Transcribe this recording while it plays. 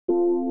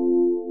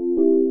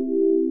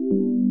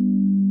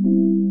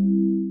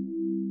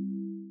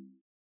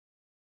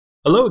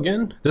Hello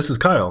again, this is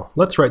Kyle.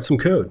 Let's write some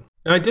code.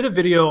 Now, I did a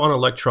video on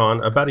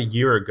Electron about a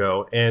year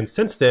ago, and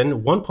since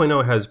then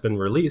 1.0 has been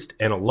released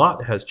and a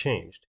lot has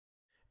changed.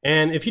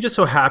 And if you just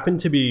so happen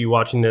to be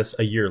watching this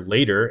a year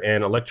later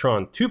and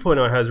Electron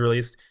 2.0 has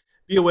released,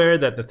 be aware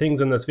that the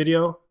things in this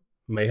video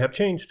may have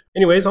changed.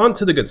 Anyways, on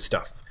to the good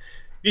stuff.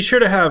 Be sure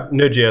to have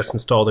node.js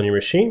installed on your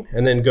machine,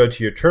 and then go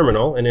to your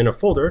terminal and in a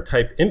folder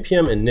type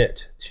npm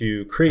init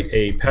to create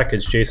a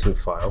package.json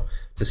file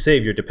to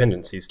save your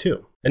dependencies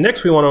too. And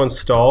next we want to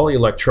install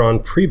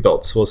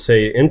electron-pre-built. So we'll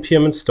say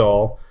npm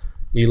install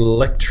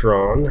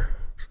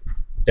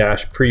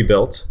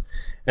electron-pre-built.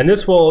 And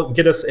this will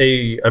get us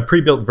a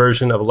pre-built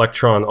version of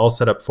Electron all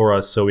set up for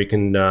us so we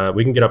can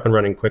get up and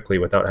running quickly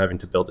without having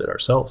to build it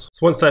ourselves.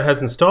 So once that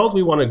has installed,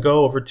 we want to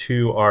go over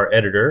to our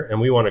editor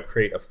and we want to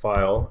create a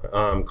file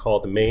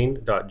called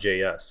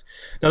main.js.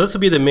 Now this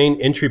will be the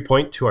main entry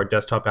point to our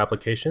desktop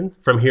application.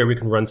 From here we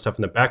can run stuff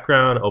in the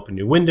background, open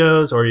new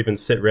windows, or even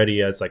sit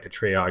ready as like a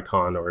tray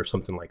icon or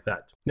something like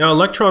that. Now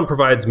Electron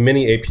provides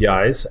many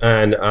APIs,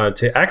 and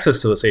to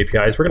access those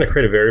APIs we're going to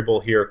create a variable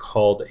here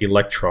called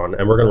electron,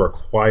 and we're going to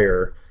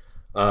require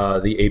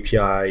the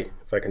API,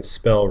 if I can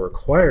spell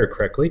require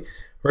correctly,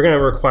 we're going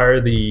to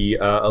require the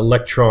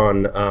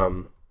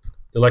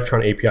Electron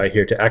API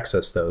here to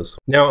access those.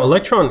 Now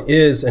Electron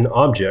is an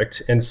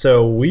object, and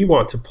so we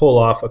want to pull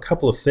off a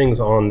couple of things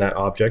on that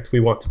object.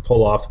 We want to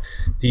pull off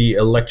the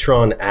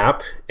Electron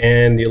app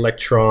and the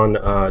Electron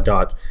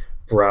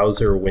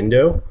browser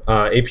window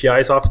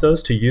APIs off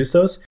those to use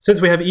those. Since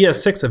we have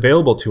ES6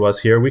 available to us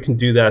here, we can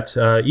do that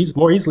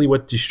more easily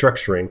with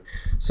destructuring.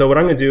 So what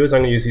I'm going to do is I'm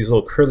going to use these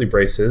little curly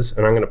braces,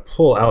 and I'm going to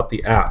pull out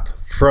the app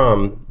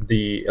from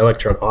the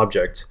Electron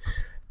object,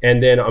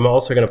 and then I'm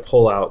also going to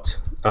pull out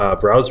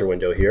browser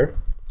window here.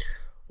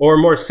 Or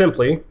more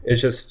simply,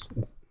 it's just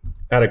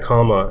add a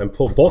comma and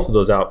pull both of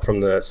those out from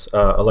this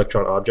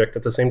Electron object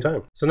at the same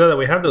time. So now that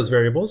we have those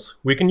variables,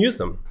 we can use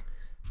them.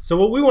 So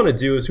what we want to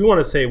do is we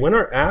want to say when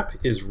our app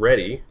is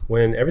ready,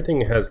 when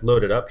everything has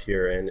loaded up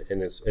here and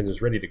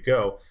is ready to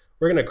go,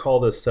 we're going to call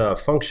this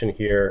function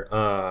here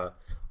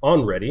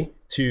onReady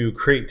to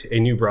create a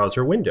new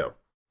browser window.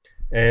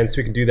 And so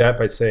we can do that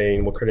by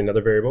saying we'll create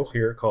another variable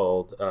here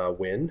called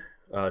win,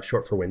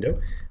 short for window.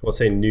 We'll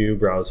say new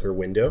browser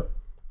window.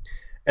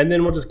 And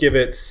then we'll just give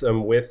it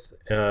some width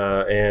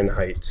and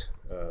height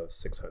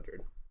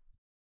 600.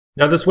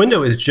 Now this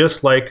window is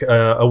just like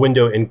a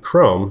window in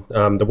Chrome,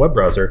 the web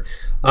browser,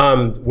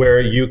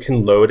 where you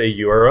can load a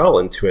URL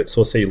into it. So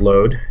we'll say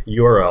load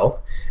URL,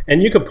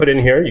 and you can put in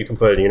here, you can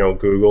put,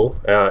 Google,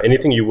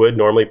 anything you would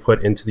normally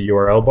put into the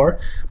URL bar.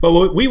 But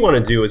what we want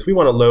to do is we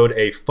want to load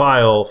a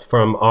file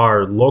from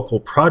our local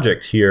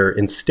project here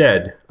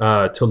instead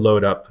to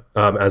load up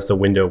as the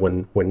window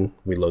when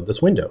we load this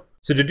window.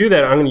 So to do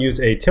that, I'm going to use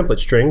a template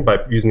string by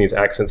using these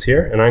accents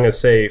here, and I'm going to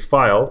say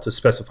file to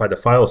specify the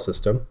file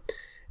system.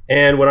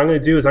 And what I'm going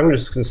to do is I'm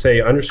just going to say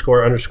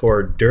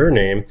 __ dir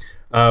name,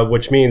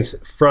 which means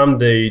from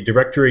the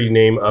directory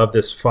name of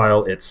this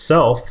file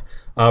itself,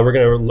 we're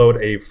going to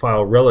load a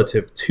file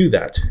relative to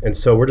that. And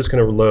so we're just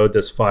going to load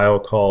this file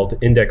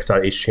called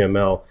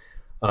index.html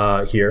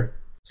here.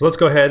 So let's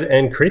go ahead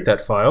and create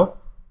that file,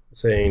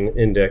 saying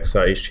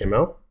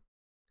index.html.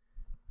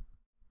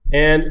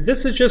 And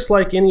this is just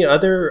like any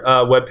other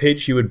web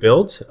page you would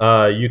build.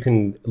 You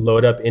can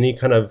load up any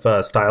kind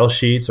of style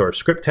sheets or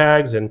script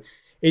tags and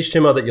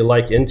HTML that you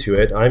like into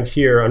it. I'm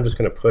just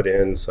going to put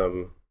in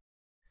some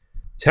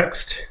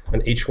text, an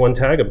H1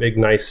 tag, a big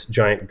nice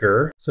giant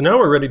GUR. So now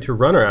we're ready to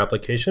run our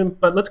application,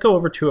 but let's go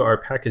over to our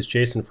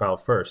package.json file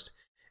first.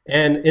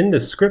 And in the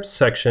scripts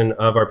section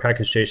of our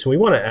package.json, we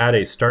want to add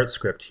a start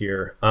script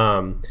here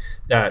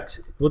that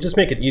will just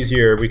make it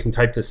easier. We can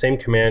type the same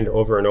command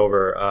over and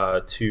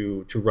over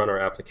to run our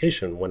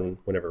application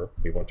whenever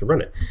we want to run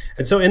it.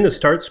 And so in the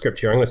start script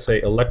here, I'm going to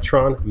say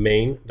electron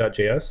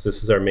main.js.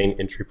 This is our main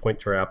entry point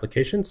to our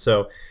application.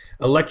 So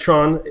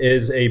Electron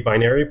is a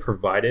binary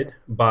provided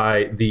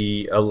by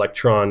the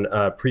Electron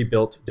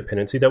pre-built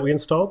dependency that we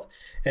installed.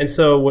 And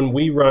so when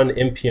we run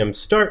npm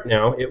start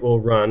now, it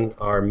will run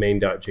our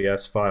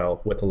main.js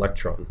file with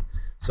Electron.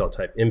 So I'll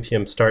type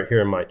npm start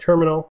here in my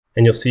terminal,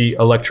 and you'll see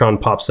Electron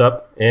pops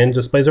up and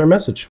displays our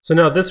message. So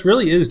now this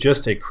really is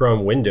just a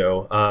Chrome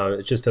window.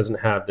 It just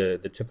doesn't have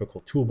the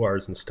typical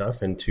toolbars and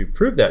stuff. And to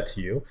prove that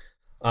to you,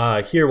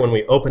 here when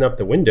we open up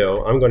the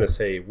window, I'm going to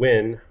say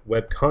win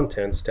web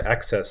contents to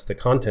access the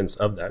contents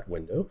of that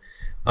window.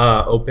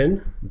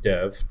 Open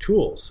dev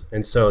tools.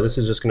 And so this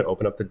is just going to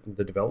open up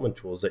the development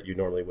tools that you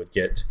normally would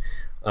get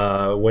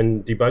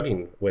when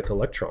debugging with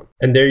Electron.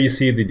 And there you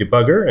see the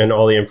debugger and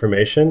all the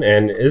information.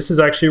 And this is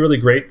actually really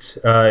great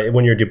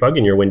when you're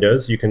debugging your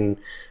windows. You can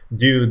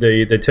do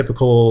the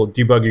typical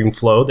debugging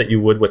flow that you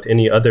would with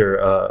any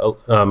other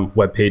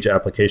web page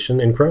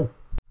application in Chrome.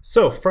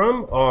 So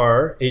from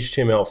our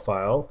HTML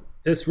file,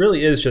 this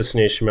really is just an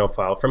HTML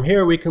file. From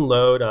here we can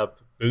load up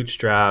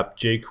Bootstrap,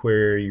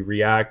 jQuery,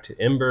 React,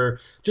 Ember,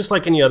 just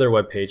like any other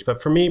web page. But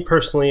for me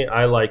personally,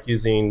 I like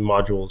using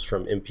modules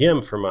from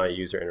npm for my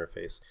user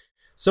interface.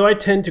 So I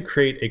tend to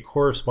create a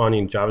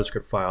corresponding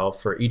JavaScript file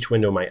for each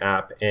window of my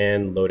app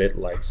and load it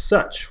like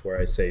such, where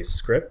I say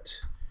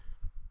script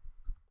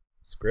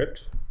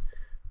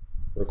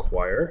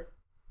require,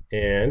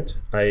 and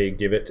I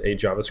give it a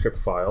JavaScript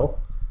file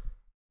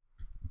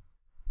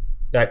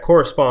that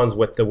corresponds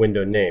with the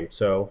window name.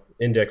 So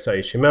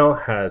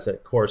index.html has a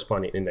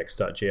corresponding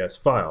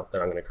index.js file that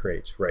I'm going to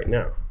create right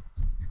now.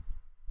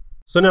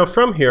 So now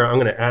from here, I'm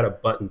going to add a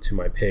button to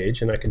my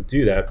page, and I can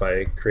do that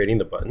by creating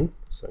the button.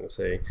 So I'm going to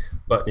say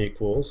button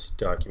equals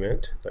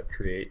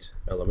document.create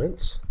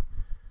elements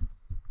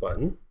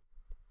button.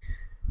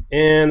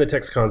 And the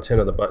text content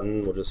of the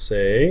button will just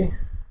say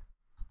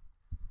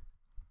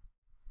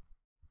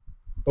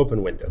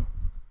open window,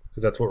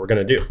 because that's what we're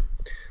going to do.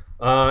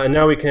 And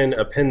now we can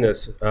append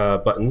this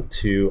button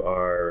to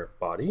our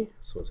body.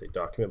 So we'll say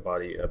document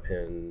body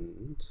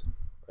append.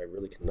 I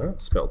really cannot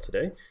spell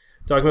today.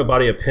 Document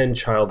body append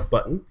child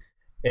button.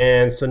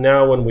 And so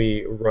now when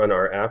we run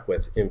our app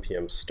with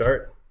npm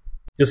start,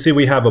 you'll see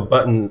we have a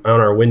button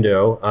on our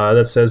window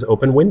that says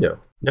open window.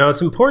 Now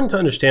it's important to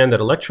understand that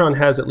Electron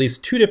has at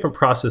least two different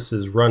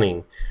processes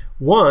running.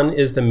 One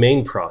is the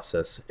main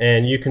process,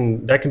 and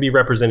that can be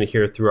represented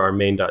here through our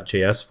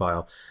main.js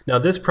file. Now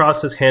this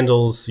process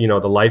handles, the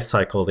life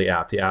cycle of the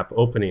app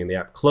opening, the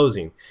app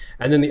closing.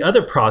 And then the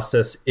other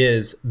process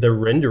is the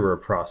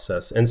renderer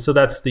process. And so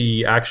that's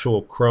the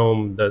actual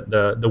Chrome,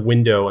 the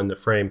window and the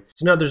frame.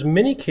 So now there's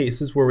many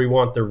cases where we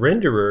want the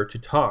renderer to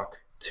talk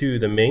to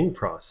the main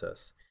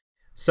process,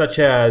 such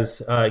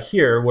as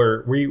here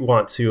where we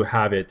want to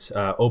have it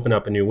open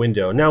up a new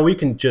window. Now we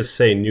can just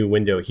say new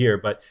window here,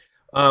 but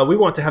we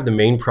want to have the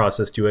main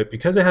process do it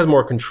because it has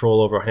more control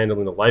over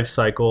handling the life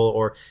cycle,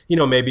 or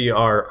maybe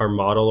our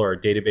model or our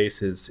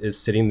database is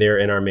sitting there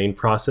in our main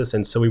process,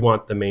 and so we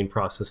want the main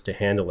process to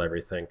handle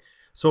everything.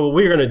 So what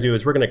we're going to do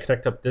is we're going to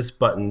connect up this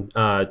button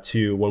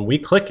to, when we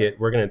click it,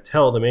 we're going to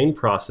tell the main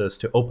process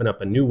to open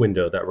up a new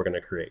window that we're going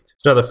to create.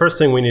 So now the first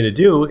thing we need to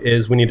do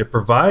is we need to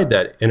provide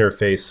that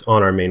interface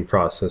on our main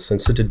process.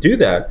 And so to do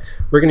that,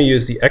 we're going to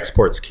use the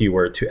exports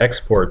keyword to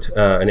export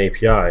an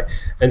API.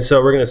 And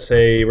so we're going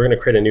to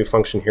create a new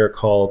function here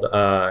called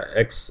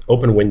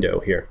open window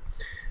here.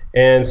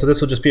 And so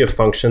this will just be a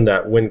function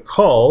that when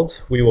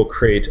called, we will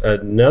create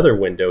another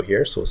window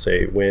here. So we'll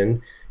say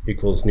win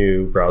equals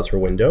new browser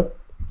window.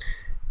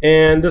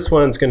 And this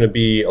one's going to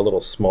be a little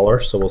smaller,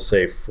 so we'll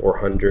say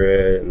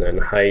 400, and then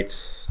height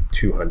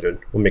 200.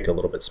 We'll make it a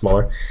little bit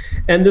smaller.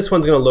 And this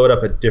one's going to load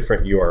up a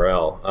different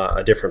URL,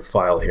 a different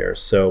file here.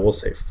 So we'll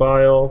say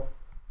file.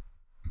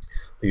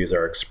 We'll use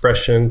our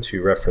expression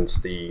to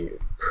reference the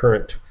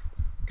current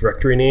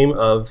directory name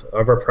of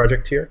our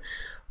project here.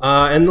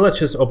 And let's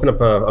just open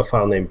up a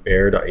file named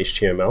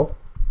bear.html.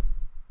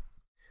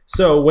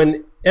 So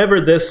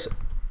whenever this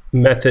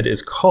method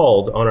is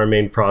called on our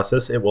main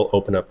process, it will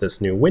open up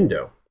this new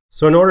window.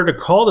 So in order to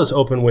call this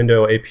open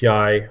window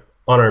API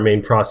on our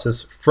main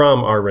process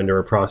from our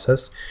renderer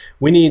process,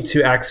 we need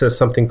to access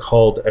something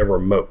called a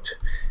remote.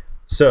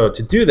 So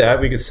to do that,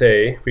 we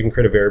can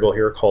create a variable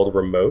here called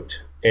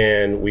remote,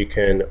 and we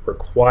can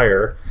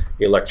require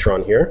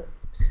electron here.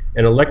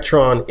 And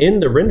electron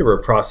in the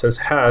renderer process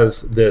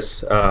has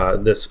this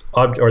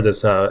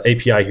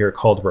API here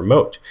called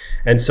remote.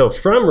 And so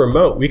from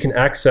remote, we can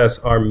access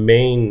our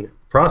main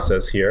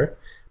process here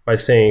by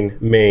saying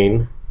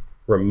main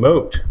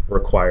remote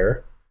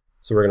require.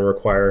 So we're going to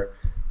require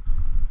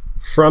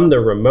from the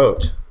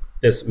remote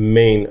this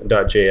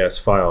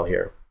main.js file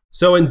here.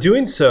 So in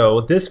doing so,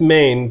 this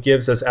main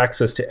gives us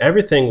access to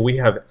everything we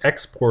have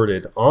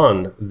exported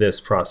on this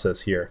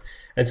process here.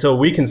 And so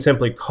we can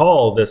simply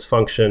call this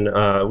function,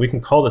 we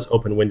can call this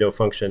open window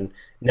function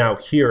now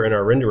here in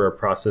our renderer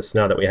process,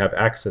 now that we have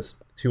access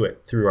to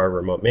it through our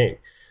remote main.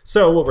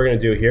 So what we're going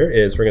to do here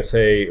is we're going to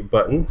say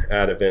button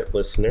add event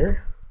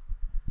listener,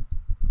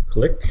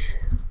 click.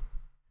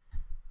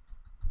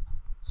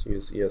 Let's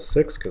use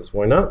ES6 because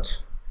why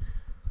not?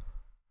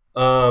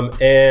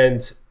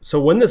 And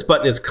so when this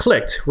button is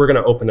clicked, we're going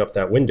to open up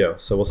that window.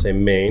 So we'll say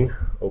main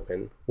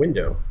open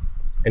window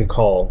and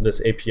call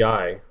this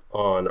API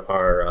on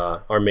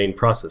our main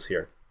process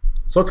here.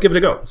 So let's give it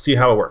a go, see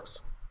how it works.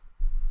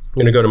 I'm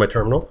going to go to my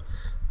terminal.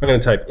 I'm going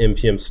to type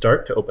npm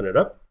start to open it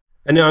up.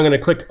 And now I'm going to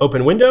click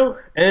open window,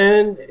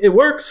 and it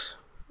works,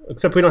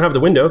 except we don't have the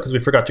window because we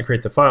forgot to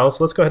create the file.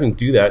 So let's go ahead and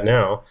do that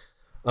now.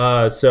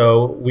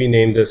 So we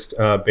named this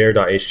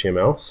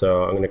bear.html.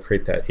 So I'm going to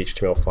create that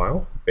HTML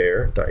file,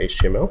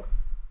 bear.html.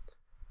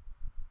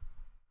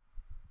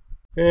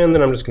 And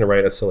then I'm just going to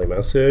write a silly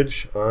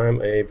message.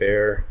 I'm a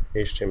bear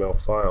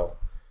HTML file,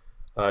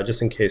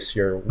 just in case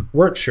you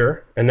weren't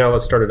sure. And now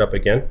let's start it up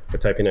again by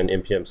typing in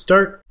npm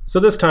start. So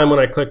this time when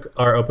I click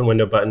our open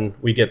window button,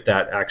 we get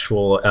that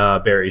actual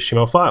bear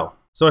HTML file.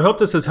 So I hope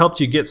this has helped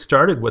you get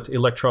started with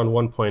Electron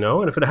 1.0.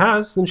 And if it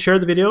has, then share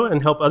the video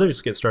and help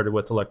others get started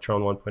with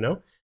Electron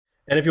 1.0.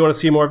 And if you want to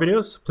see more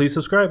videos, please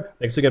subscribe.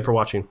 Thanks again for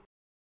watching.